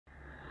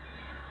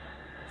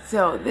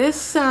So this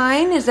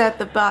sign is at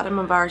the bottom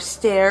of our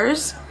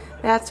stairs.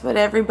 That's what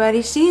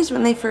everybody sees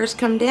when they first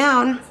come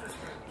down.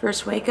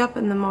 First wake up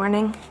in the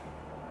morning.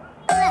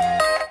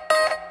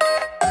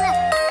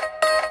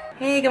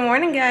 Hey, good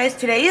morning guys.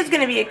 Today is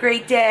going to be a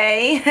great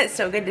day. It's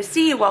so good to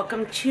see you.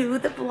 Welcome to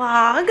the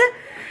vlog.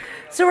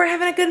 So we're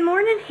having a good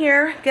morning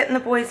here, getting the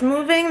boys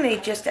moving.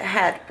 They just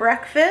had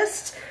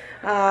breakfast.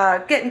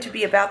 Getting to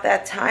be about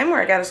that time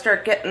where I got to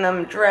start getting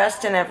them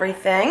dressed and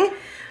everything.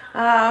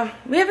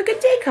 We have a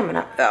good day coming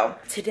up though.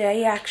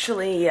 Today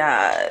actually,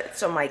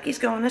 so Mikey's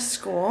going to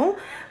school.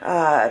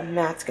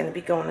 Matt's going to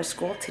be going to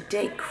school.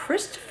 Today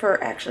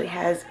Christopher actually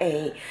has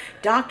a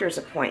doctor's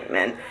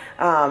appointment.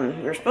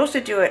 We were supposed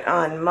to do it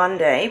on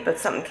Monday, but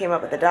something came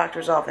up at the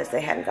doctor's office.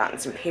 They hadn't gotten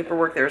some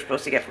paperwork they were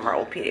supposed to get from our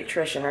old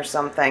pediatrician or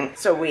something.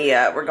 So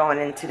we're going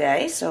in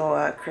today.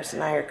 So Chris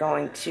and I are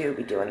going to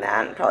be doing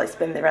that and probably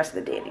spend the rest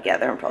of the day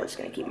together. I'm probably just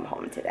going to keep them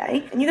home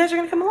today. And you guys are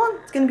going to come along.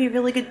 It's going to be a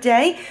really good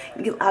day.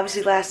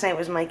 Obviously last night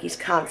was Mikey's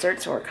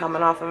concert, so we're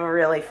coming off of a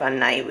really fun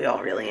night. We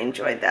all really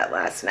enjoyed that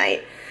last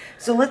night.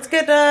 So let's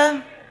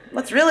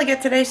really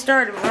get today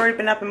started. We've already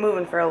been up and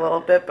moving for a little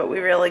bit, but we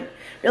really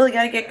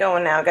got to get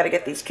going now. Got to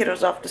get these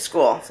kiddos off to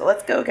school. So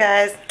let's go,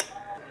 guys.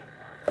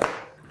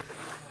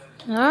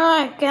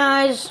 Alright,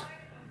 guys.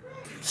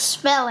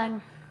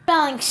 Spelling.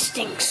 Spelling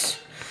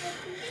stinks.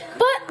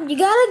 But you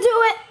gotta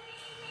do it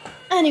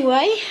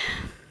anyway.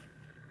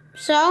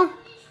 So,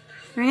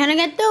 we're gonna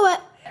get through it.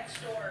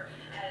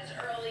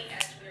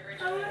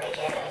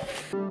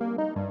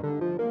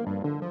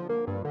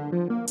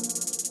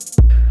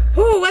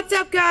 Ooh, what's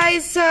up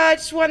guys?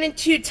 Just wanted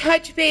to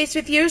touch base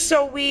with you.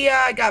 So we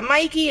got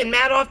Mikey and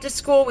Matt off to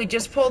school. We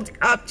just pulled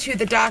up to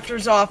the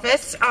doctor's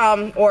office,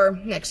 or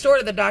next door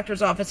to the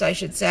doctor's office I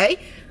should say.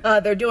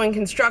 They're doing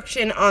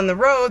construction on the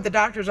road the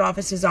doctor's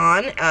office is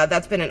on.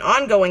 That's been an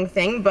ongoing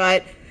thing,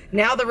 but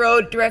now the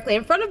road directly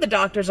in front of the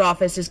doctor's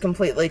office is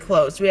completely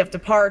closed. We have to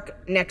park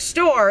next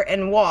door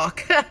and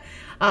walk.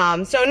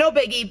 So no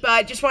biggie,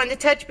 but just wanted to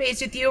touch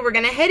base with you. We're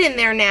gonna head in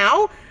there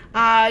now.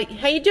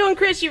 How you doing,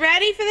 Chris? You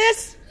ready for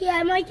this? Yeah,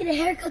 I might get a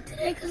haircut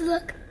today, because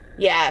look.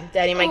 Yeah,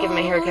 Daddy might give him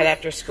a haircut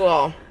after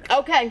school.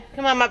 Okay,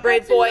 come on, my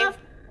brave boy.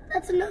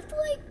 That's enough to,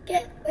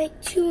 get,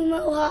 2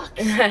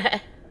 mohawks.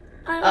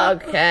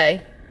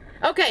 Okay.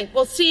 Okay,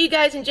 we'll see you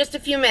guys in just a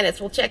few minutes.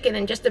 We'll check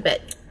in just a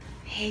bit.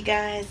 Hey,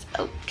 guys.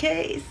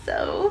 Okay,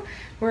 so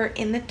we're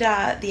in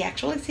the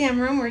actual exam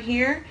room. We're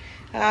here.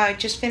 I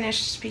just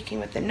finished speaking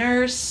with the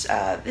nurse.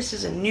 This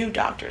is a new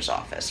doctor's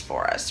office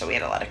for us, so we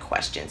had a lot of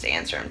questions to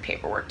answer and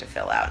paperwork to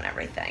fill out and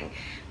everything.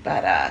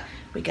 But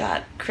we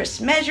got Chris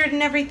measured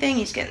and everything.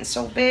 He's getting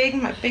so big,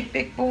 my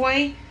big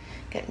boy,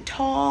 getting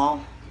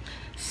tall.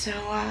 So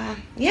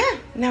yeah,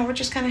 now we're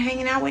just kind of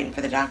hanging out, waiting for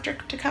the doctor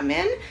to come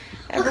in.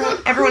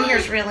 Everyone here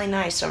is really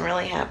nice, so I'm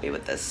really happy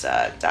with this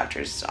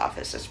doctor's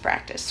office's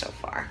practice so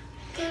far.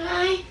 Can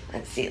I?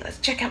 Let's see. Let's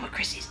check out what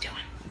Chrissy's doing.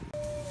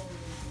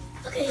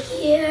 Okay,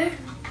 here.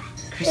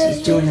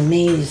 Chrissy's doing a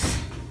maze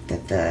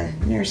that the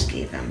nurse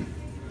gave him.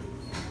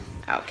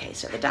 Okay,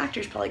 so the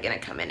doctor's probably going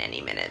to come in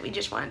any minute. We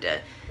just wanted to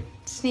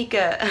sneak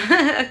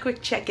a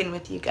quick check-in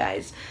with you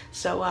guys.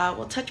 So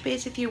we'll touch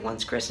base with you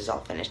once Chris is all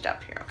finished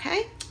up here,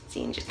 okay? See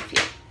you in just a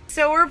few.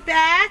 So we're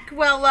back.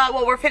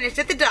 Well, we're finished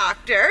at the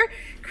doctor.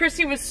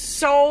 Chrissy was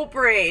so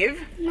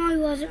brave. No, I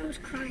wasn't. I was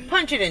crying.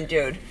 Punch it in,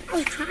 dude. I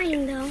was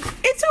crying, though.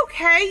 It's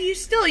okay.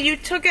 You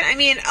took it. I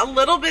mean, a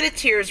little bit of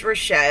tears were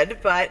shed,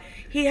 but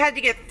he had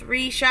to get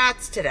 3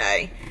 shots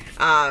today.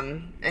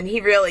 And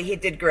he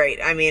did great.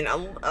 I mean,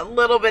 a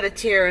little bit of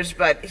tears,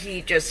 but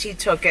he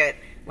took it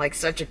like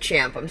such a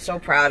champ. I'm so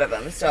proud of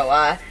him. So,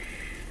 a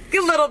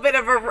little bit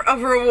of a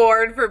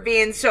reward for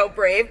being so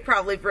brave.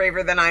 Probably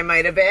braver than I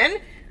might have been.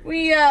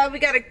 We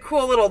got a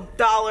cool little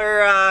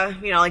dollar,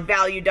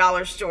 value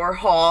dollar store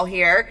haul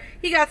here.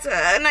 He got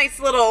a nice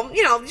little,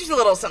 just a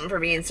little something for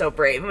being so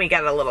brave. And we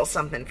got a little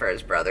something for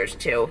his brothers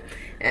too.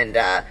 And,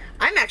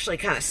 I'm actually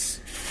kind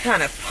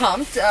of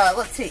pumped.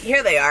 Let's see,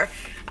 here they are.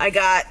 I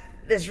got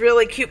this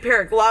really cute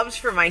pair of gloves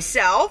for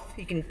myself.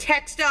 You can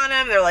text on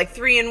them. They're like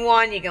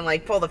 3-in-1. You can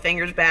pull the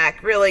fingers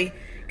back. Really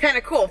kind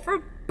of cool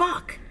for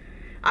 $1.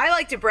 I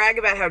like to brag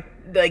about how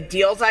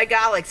deals I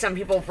got. Like some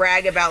people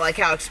brag about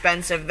how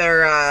expensive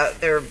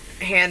their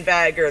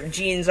handbag or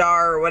jeans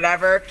are or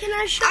whatever. Can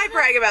I show I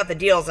brag about the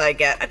deals I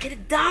get. I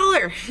get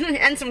 $1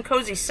 and some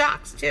cozy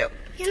socks too.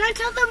 Can I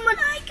tell them what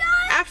I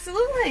got?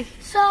 Absolutely.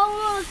 So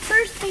the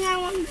first thing I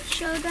wanted to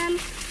show them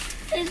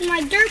is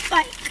my dirt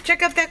bike.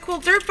 Check out that cool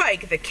dirt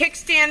bike. The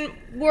kickstand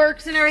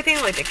works and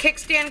everything. Like the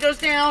kickstand goes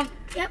down.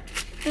 Yep.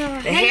 The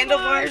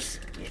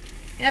handlebars.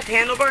 Yep,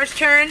 handlebars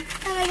turn. And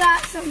I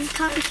got some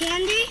cotton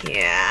candy.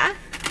 Yeah.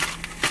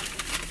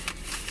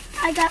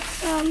 I got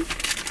some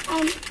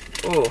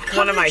ooh,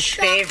 one of my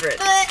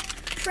favorites.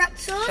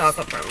 Pretzels.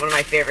 Chocolate one of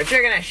my favorites.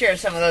 You're gonna share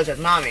some of those with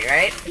Mommy,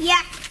 right?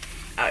 Yeah.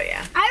 Oh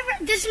yeah.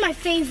 This is my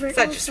favorite.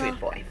 Such a sweet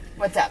boy.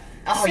 What's up?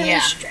 Oh silly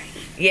yeah. String.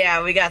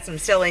 Yeah, we got some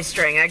silly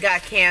string. I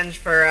got cans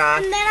for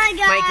and then I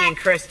got, Mikey and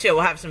Chris too.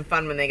 We'll have some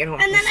fun when they get home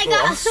from school. And then I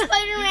got a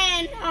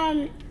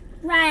Spider-Man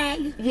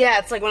rag. Yeah,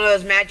 it's like one of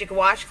those magic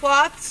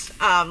washcloths.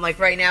 Like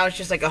right now it's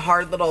just like a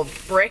hard little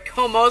brick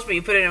almost, but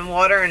you put it in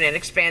water and it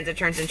expands. It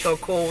turns into a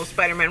cool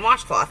Spider-Man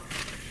washcloth.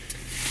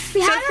 So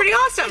it's pretty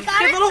awesome.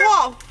 Good little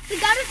haul. We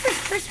got it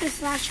for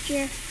Christmas last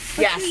year.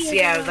 Yes,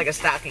 yeah, it was like a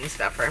stocking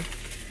stuffer.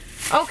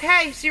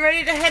 Okay, so you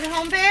ready to head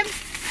home, babe?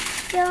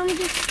 Yeah, let me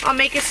just... I'll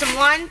make you some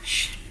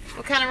lunch.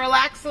 We'll kind of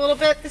relax a little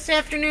bit this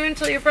afternoon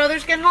until your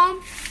brothers get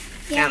home.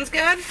 Yeah. Sounds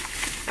good?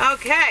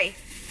 Okay.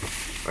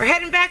 We're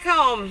heading back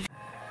home.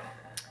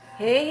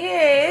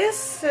 Hey,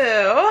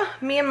 so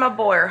me and my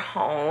boy are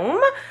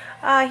home.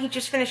 He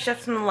just finished up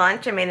some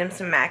lunch. I made him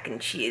some mac and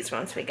cheese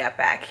once we got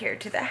back here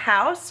to the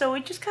house. So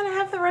we just kind of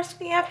have the rest of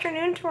the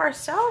afternoon to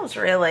ourselves,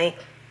 really.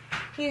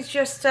 He's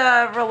just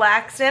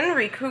relaxing,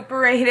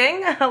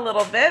 recuperating a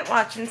little bit,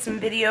 watching some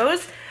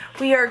videos.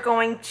 We are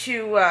going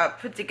to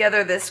put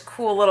together this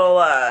cool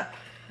little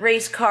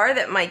race car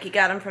that Mikey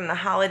got him from the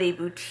Holiday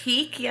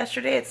Boutique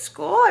yesterday at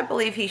school. I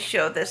believe he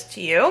showed this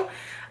to you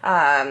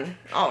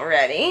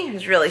already. It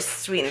was really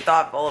sweet and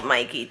thoughtful of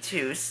Mikey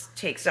to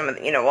take some of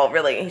the, well,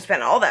 really, he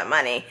spent all that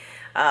money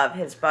of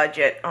his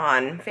budget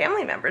on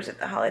family members at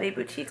the Holiday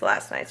Boutique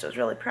last night, so I was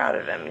really proud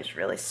of him. He's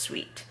really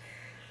sweet.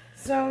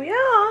 So,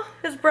 yeah,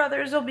 his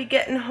brothers will be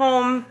getting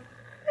home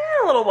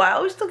in a little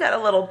while. We still got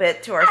a little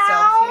bit to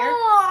ourselves here.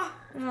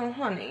 Oh,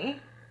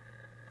 honey.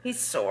 He's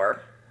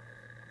sore.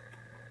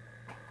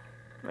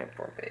 My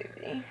poor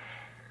baby.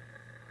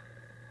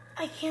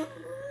 I can't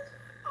move.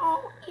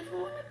 Oh,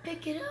 even when I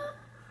pick it up.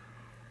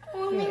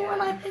 Only when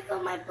I pick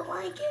up my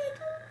blanket.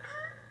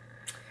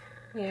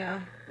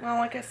 Yeah. Well,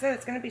 like I said,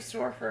 it's going to be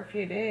sore for a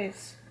few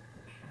days.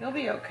 He'll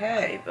be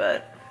okay,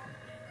 but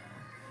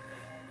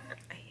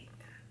I hate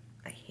that.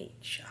 I hate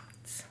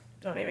shots.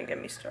 Don't even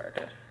get me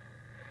started.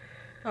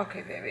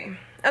 Okay, baby.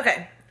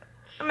 Okay.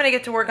 I'm going to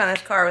get to work on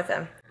this car with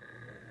him.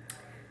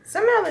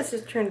 Somehow this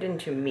has turned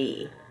into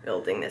me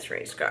building this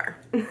race car.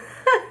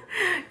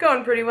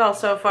 Going pretty well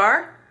so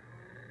far.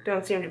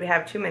 Don't seem to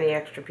have too many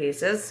extra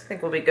pieces. I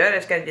think we'll be good. I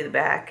just got to do the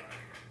back.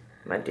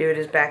 My dude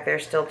is back there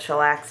still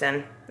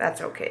chillaxing.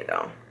 That's okay,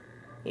 though.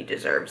 He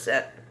deserves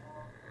it.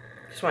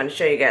 Just wanted to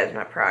show you guys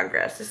my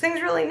progress. This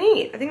thing's really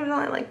neat. I think it was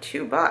only like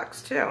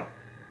 $2, too.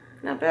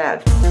 Not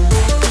bad.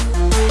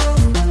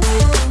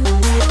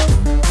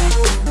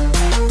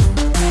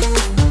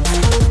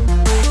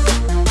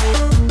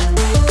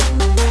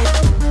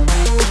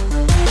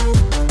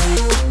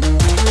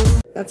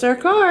 That's our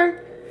car.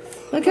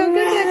 Look how good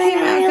that came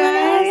out, guys.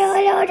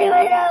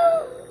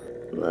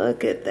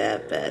 Look at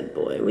that bad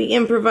boy. We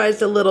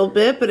improvised a little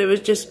bit, but it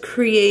was just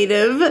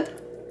creative.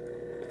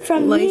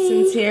 From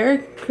license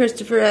here.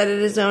 Christopher added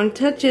his own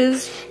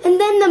touches. And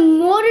then the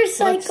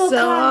motorcycle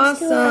so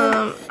comes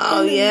awesome.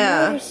 Oh,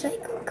 yeah.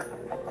 Motorcycle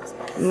comes.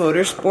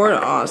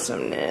 Motorsport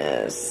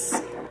awesomeness.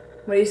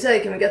 What do you say?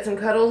 Can we get some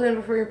cuddles in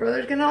before your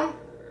brothers get home?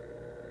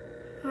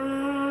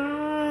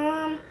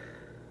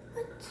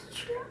 Let's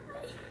try.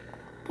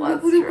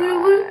 Let's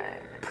try.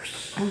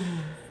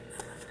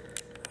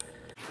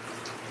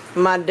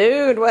 My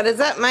dude, what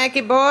is up,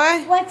 Mikey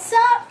boy? What's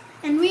up?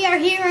 And we are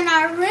here in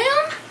our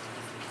room.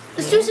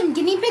 Let's do some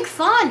guinea pig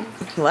fun.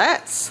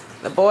 Let's.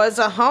 The boys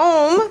are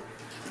home.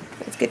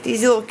 Let's get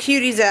these little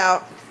cuties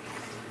out.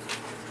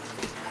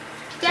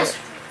 Guess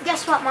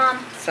what,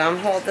 Mom? So I'm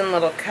holding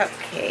little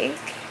Cupcake.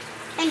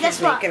 And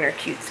guess what? Making her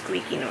cute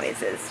squeaky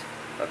noises.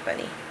 What,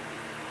 bunny?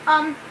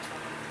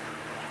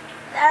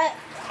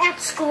 At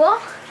school,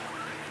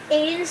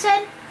 Aiden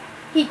said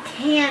he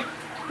can't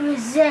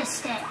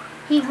resist it.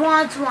 He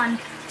wants one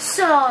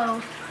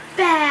so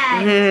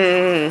bad.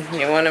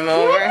 You want him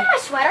over? Can you my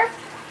sweater?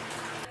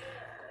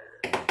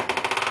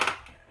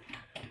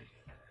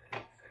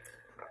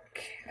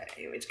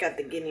 Okay, we just got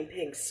the guinea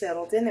pigs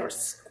settled in. They were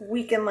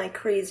squeaking like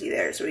crazy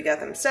there, so we got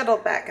them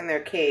settled back in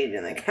their cage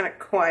and they kind of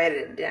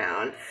quieted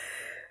down.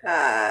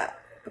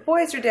 The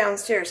boys are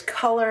downstairs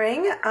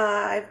coloring.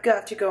 I've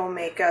got to go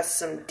make us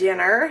some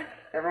dinner.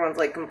 Everyone's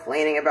like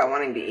complaining about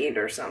wanting to eat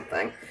or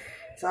something.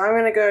 So I'm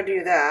going to go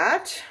do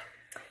that.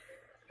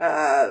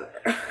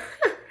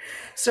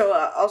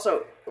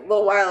 Also, a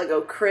little while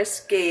ago, Chris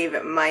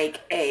gave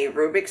Mike a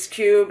Rubik's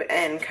Cube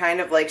and kind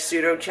of like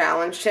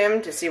pseudo-challenged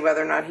him to see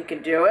whether or not he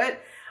could do it.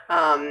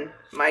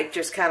 Mike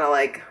just kind of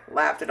like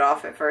laughed it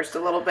off at first a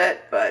little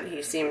bit, but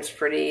he seems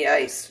pretty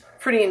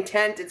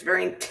intent. It's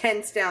very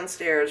intense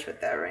downstairs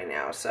with that right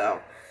now, so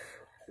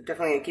I'm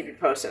definitely going to keep you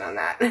posted on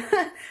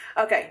that.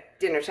 Okay,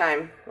 dinner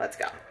time. Let's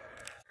go.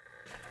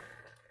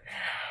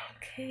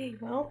 Okay,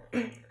 well,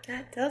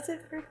 that does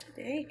it for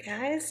today,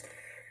 guys.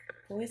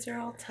 Boys are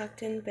all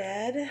tucked in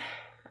bed.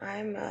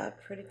 I'm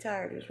pretty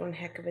tired. It was one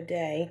heck of a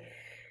day.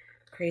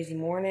 Crazy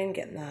morning,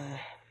 getting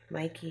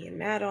Mikey and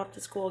Matt off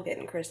to school,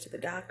 getting Chris to the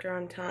doctor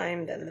on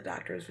time. Then the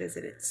doctor's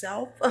visit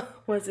itself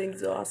was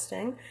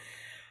exhausting.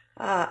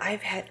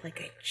 I've had like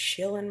a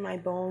chill in my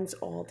bones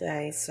all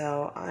day,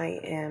 so I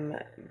am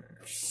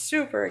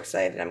super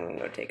excited. I'm going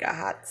to go take a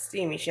hot,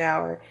 steamy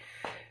shower,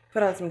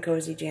 put on some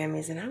cozy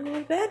jammies, and I'm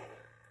going to bed.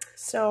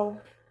 So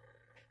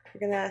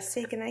we're going to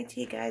say goodnight to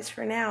you guys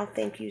for now.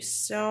 Thank you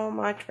so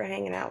much for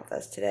hanging out with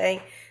us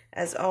today.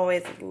 As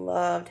always,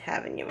 loved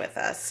having you with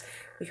us.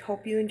 We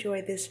hope you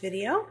enjoyed this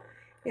video.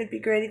 It would be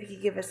great if you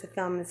could give us a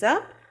thumbs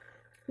up.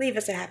 Leave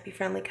us a happy,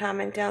 friendly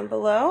comment down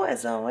below,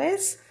 as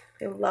always.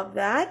 We love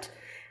that.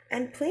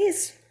 And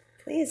please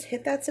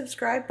hit that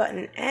subscribe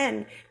button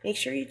and make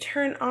sure you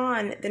turn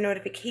on the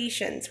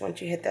notifications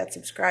once you hit that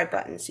subscribe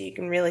button so you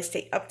can really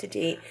stay up to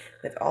date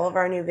with all of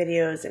our new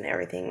videos and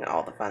everything,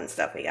 all the fun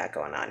stuff we got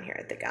going on here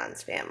at the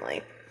Gonz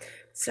family.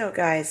 So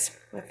guys,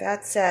 with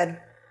that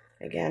said,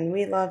 again,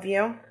 we love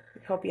you.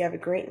 We hope you have a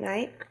great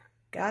night.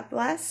 God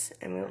bless,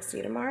 and we will see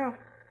you tomorrow.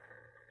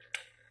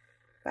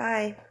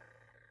 Bye.